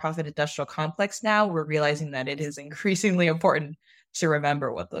this nonprofit industrial complex now, we're realizing that it is increasingly important to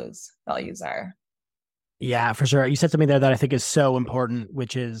remember what those values are. Yeah, for sure. You said something there that I think is so important,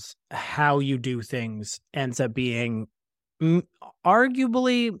 which is how you do things ends up being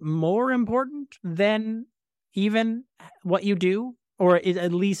arguably more important than even what you do, or is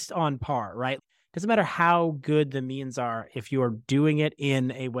at least on par, right? Doesn't matter how good the means are, if you are doing it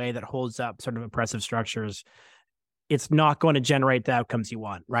in a way that holds up sort of oppressive structures, it's not going to generate the outcomes you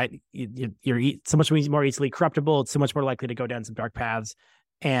want, right? You're so much more easily corruptible. It's so much more likely to go down some dark paths.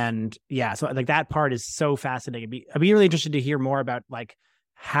 And yeah, so like that part is so fascinating. I'd be really interested to hear more about like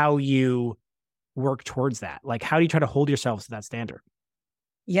how you work towards that. Like, how do you try to hold yourselves to that standard?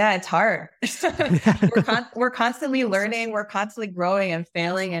 Yeah, it's hard. We're constantly learning, we're constantly growing and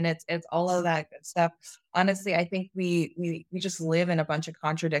failing, and it's all of that good stuff. Honestly, I think we just live in a bunch of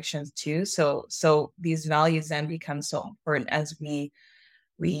contradictions too. So these values then become so important as we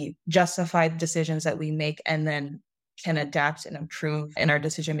justify the decisions that we make and then can adapt and improve in our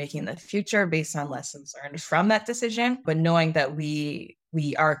decision making in the future based on lessons learned from that decision, but knowing that we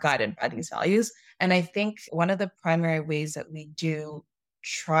are guided by these values. And I think one of the primary ways that we do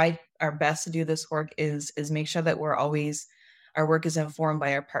try our best to do this work is make sure that our work is informed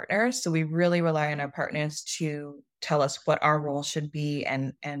by our partners. So we really rely on our partners to tell us what our role should be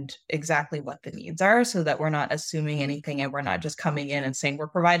and exactly what the needs are, so that we're not assuming anything and we're not just coming in and saying we're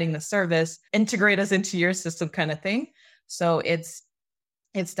providing the service, integrate us into your system kind of thing. So it's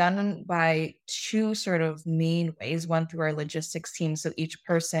done by 2 sort of main ways. One, through our logistics team. So each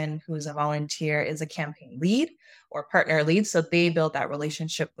person who's a volunteer is a campaign lead or partner lead. So they build that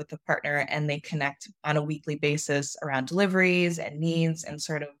relationship with the partner and they connect on a weekly basis around deliveries and needs and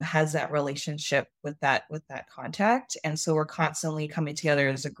sort of has that relationship with that contact. And so we're constantly coming together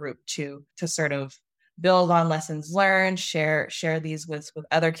as a group to sort of build on lessons learned, share these with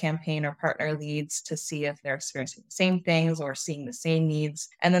other campaign or partner leads to see if they're experiencing the same things or seeing the same needs.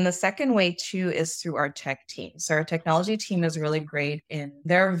 And then the second way too is through our tech team. So our technology team is really great in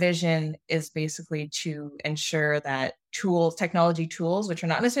their vision is basically to ensure that technology tools, which are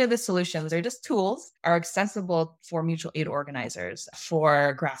not necessarily the solutions, they're just tools, are accessible for mutual aid organizers,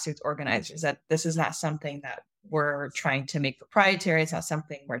 for grassroots organizers, that this is not something that we're trying to make proprietary. It's not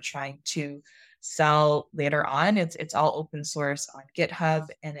something we're trying to sell later on. It's all open source on GitHub,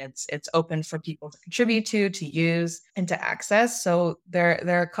 and it's open for people to contribute to use and to access. So there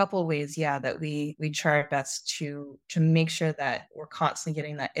are a couple of ways, that we try our best to make sure that we're constantly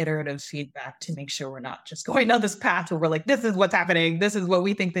getting that iterative feedback to make sure we're not just going down this path where we're like, this is what's happening, this is what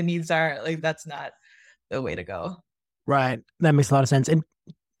we think the needs are. Like, that's not the way to go. Right. That makes a lot of sense. And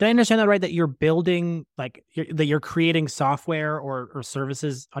did I understand that right? That you're building, like, that you're creating software or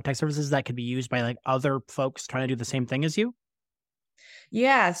services, tech services that could be used by like other folks trying to do the same thing as you?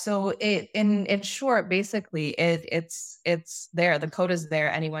 Yeah. So in short, basically it's there. The code is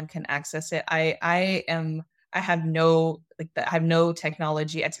there. Anyone can access it. I have no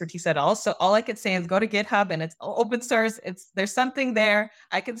technology expertise at all. So all I could say is go to GitHub, and it's open source. There's something there.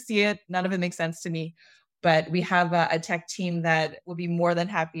 I can see it. None of it makes sense to me. But we have a tech team that will be more than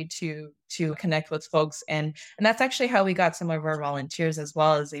happy to connect with folks. And that's actually how we got some of our volunteers as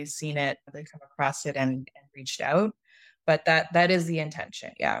well, as they've seen it, they come across it and reached out. But that is the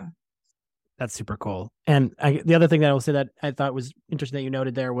intention. Yeah. That's super cool. And the other thing that I will say that I thought was interesting that you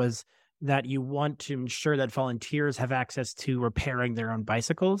noted there was that you want to ensure that volunteers have access to repairing their own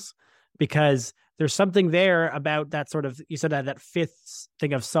bicycles, because there's something there about that sort of, you said that fifth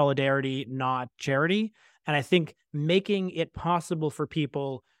thing of solidarity, not charity. And I think making it possible for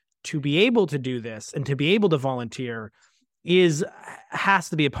people to be able to do this and to be able to volunteer has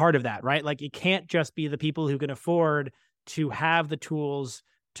to be a part of that, right? Like, it can't just be the people who can afford to have the tools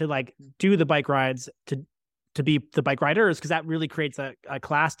to like do the bike rides to be the bike riders, because that really creates a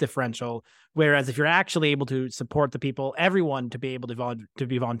class differential. Whereas if you're actually able to support the people, everyone to be able to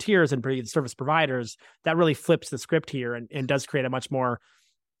be volunteers and be service providers, that really flips the script here and does create a much more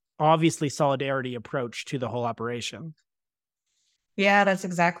obviously solidarity approach to the whole operation. Yeah, that's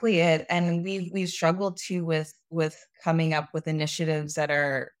exactly it. And we've struggled too with coming up with initiatives that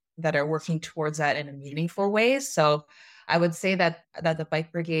are working towards that in a meaningful way. So I would say that the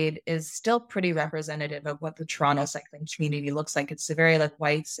Bike Brigade is still pretty representative of what the Toronto cycling community looks like. It's a very like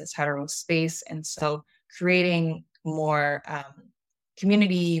white, cis hetero space. And so creating more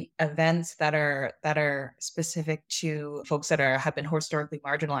community events that are specific to folks that have been historically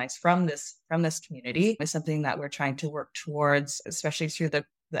marginalized from this community is something that we're trying to work towards, especially through the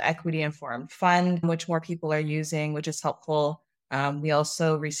Equity Informed Fund, which more people are using, which is helpful. We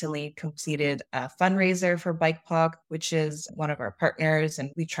also recently completed a fundraiser for BikePOC, which is one of our partners,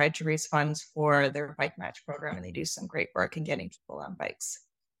 and we tried to raise funds for their bike match program, and they do some great work in getting people on bikes.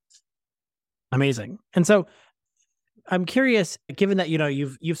 Amazing. And so I'm curious, given that,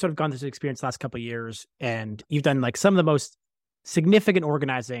 you've sort of gone through this experience the last couple of years, and you've done like some of the most significant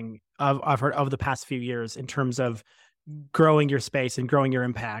organizing of the past few years in terms of growing your space and growing your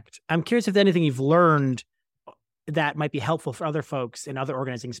impact. I'm curious if there's anything you've learned that might be helpful for other folks in other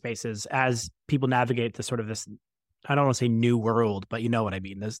organizing spaces as people navigate the sort of this, I don't want to say new world, but you know what I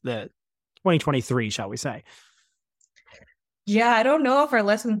mean, the 2023, shall we say. Yeah, I don't know if our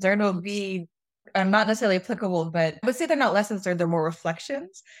lessons learned will be not necessarily applicable, but I would say they're not lessons learned, they're more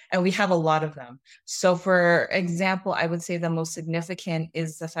reflections, and we have a lot of them. So for example, I would say the most significant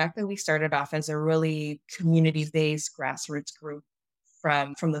is the fact that we started off as a really community-based grassroots group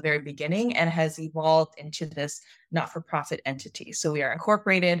from the very beginning, and has evolved into this not-for-profit entity. So we are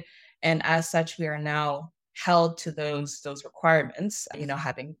incorporated, and as such, we are now held to those requirements,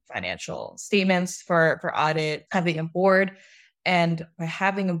 having financial statements for audit, having a board. And by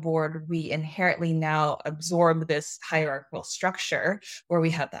having a board, we inherently now absorb this hierarchical structure where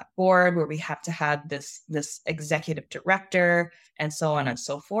we have that board, where we have to have this executive director, and so on and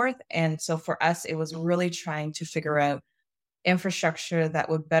so forth. And so for us, it was really trying to figure out infrastructure that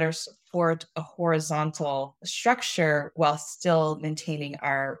would better support a horizontal structure while still maintaining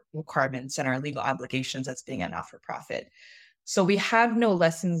our requirements and our legal obligations as being a not-for-profit. So we have no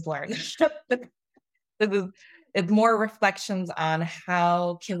lessons learned. It's more reflections on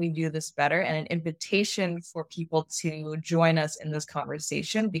how can we do this better, and an invitation for people to join us in this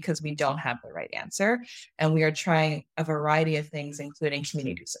conversation, because we don't have the right answer. And we are trying a variety of things, including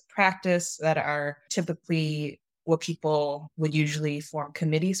communities of practice that are typically what people would usually form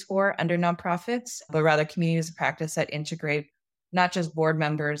committees for under nonprofits, but rather communities of practice that integrate not just board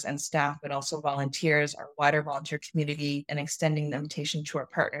members and staff, but also volunteers, our wider volunteer community, and extending the invitation to our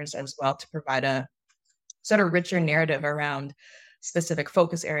partners as well to provide a sort of richer narrative around specific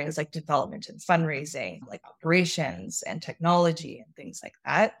focus areas like development and fundraising, like operations and technology and things like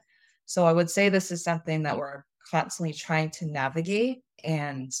that. So I would say this is something that we're constantly trying to navigate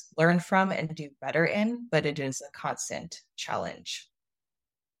and learn from and do better in, but it is a constant challenge.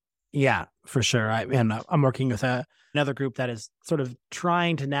 Yeah, for sure. I'm working with another group that is sort of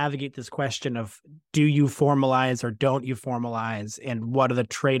trying to navigate this question of, do you formalize or don't you formalize, and what are the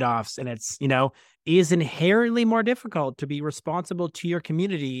trade-offs? And it's, is inherently more difficult to be responsible to your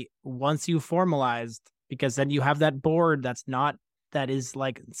community once you formalized, because then you have that board that is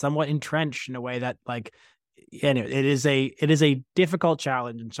like somewhat entrenched in a way that, like, anyway, it is a difficult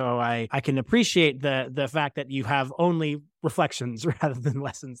challenge. And so I can appreciate the fact that you have only reflections rather than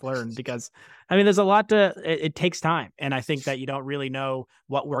lessons learned, because there's a lot it takes time. And I think that you don't really know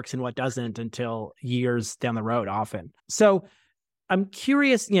what works and what doesn't until years down the road often. So I'm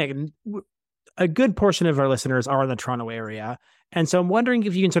curious, a good portion of our listeners are in the Toronto area. And so I'm wondering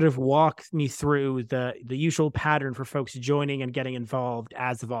if you can sort of walk me through the usual pattern for folks joining and getting involved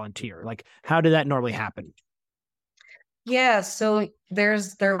as a volunteer. Like, how did that normally happen? Yeah, so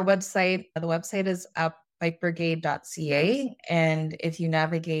there's their website. The website is bikebrigade.ca. And if you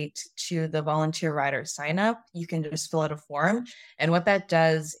navigate to the volunteer rider sign up, you can just fill out a form. And what that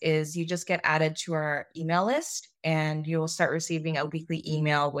does is you just get added to our email list, and you will start receiving a weekly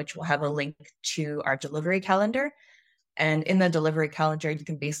email, which will have a link to our delivery calendar. And in the delivery calendar, you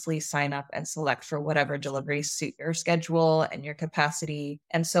can basically sign up and select for whatever deliveries suit your schedule and your capacity.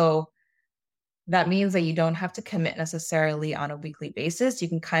 And so that means that you don't have to commit necessarily on a weekly basis. You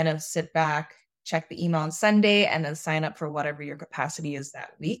can kind of sit back, check the email on Sunday, and then sign up for whatever your capacity is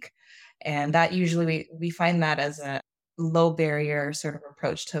that week. And that usually we find that as a low barrier sort of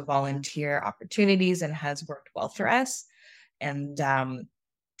approach to volunteer opportunities, and has worked well for us. And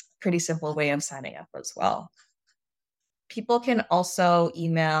pretty simple way of signing up as well. People can also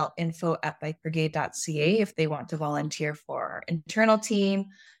email info@bikebrigade.ca if they want to volunteer for our internal team,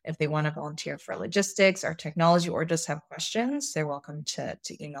 if they want to volunteer for logistics or technology, or just have questions. They're welcome to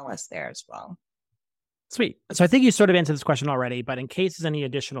email us there as well. Sweet. So I think you sort of answered this question already, but in case there's any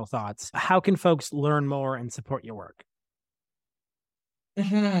additional thoughts, how can folks learn more and support your work?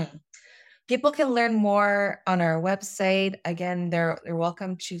 Mm-hmm. People can learn more on our website. Again, they're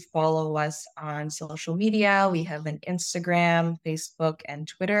welcome to follow us on social media. We have an Instagram, Facebook, and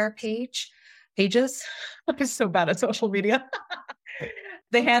Twitter pages. I'm so bad at social media.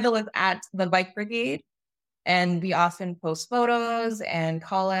 The handle is @the Bike Brigade. And we often post photos and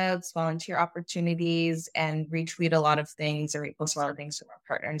call outs, volunteer opportunities, and retweet a lot of things, or repost a lot of things from our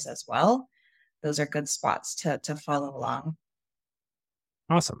partners as well. Those are good spots to follow along.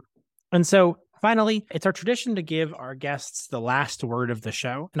 Awesome. And so finally, it's our tradition to give our guests the last word of the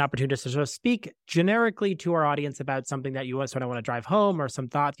show, an opportunity to sort of speak generically to our audience about something that you sort of want to drive home, or some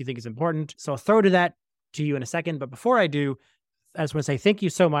thought you think is important. So I'll throw that to you in a second. But before I do, I just want to say thank you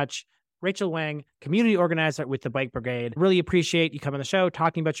so much, Rachel Wang, community organizer with the Bike Brigade. Really appreciate you coming on the show,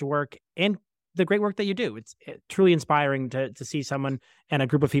 talking about your work and the great work that you do. It's truly inspiring to see someone and a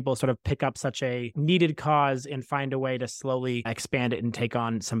group of people sort of pick up such a needed cause and find a way to slowly expand it and take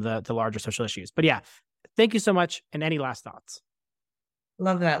on some of the larger social issues. But yeah, thank you so much. And any last thoughts?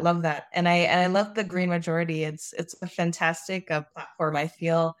 Love that. And I love the Green Majority. It's a fantastic platform. I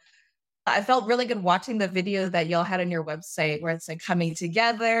felt really good watching the video that y'all had on your website, where it's like coming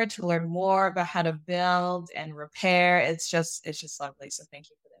together to learn more about how to build and repair. It's just lovely. So thank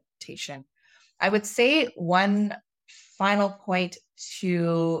you for the invitation. I would say one final point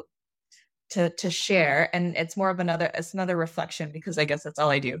to share, and it's more of another reflection, because I guess that's all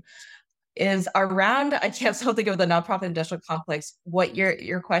I do, is around, I can't still think of the nonprofit industrial complex. What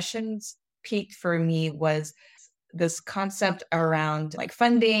your questions piqued for me was this concept around like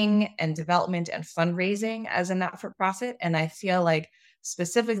funding and development and fundraising as a not-for-profit. And I feel like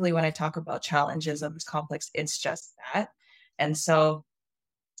specifically when I talk about challenges of this complex, it's just that. And so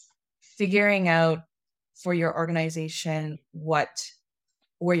figuring out for your organization where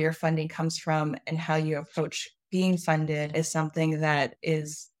your funding comes from and how you approach being funded is something that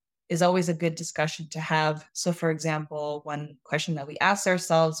is always a good discussion to have. So for example, one question that we asked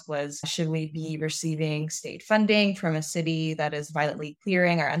ourselves was, should we be receiving state funding from a city that is violently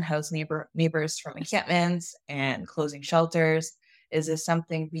clearing our unhoused neighbors from encampments and closing shelters? Is this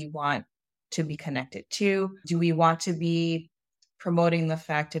something we want to be connected to? Do we want to be promoting the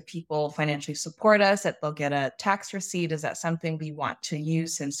fact that people financially support us, that they'll get a tax receipt? Is that something we want to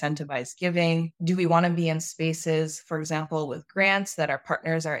use to incentivize giving? Do we want to be in spaces, for example, with grants that our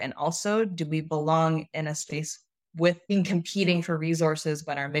partners are in also? Do we belong in a space with being competing for resources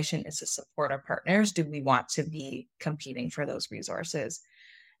when our mission is to support our partners? Do we want to be competing for those resources?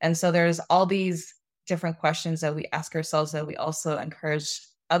 And so there's all these different questions that we ask ourselves that we also encourage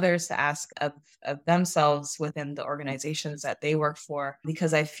others to ask of themselves within the organizations that they work for,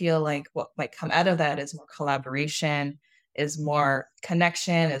 because I feel like what might come out of that is more collaboration is more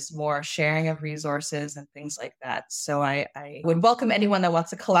connection, is more sharing of resources and things like that. So I would welcome anyone that wants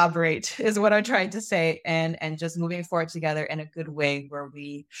to collaborate is what I'm trying to say, and just moving forward together in a good way where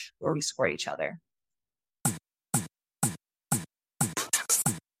we support each other.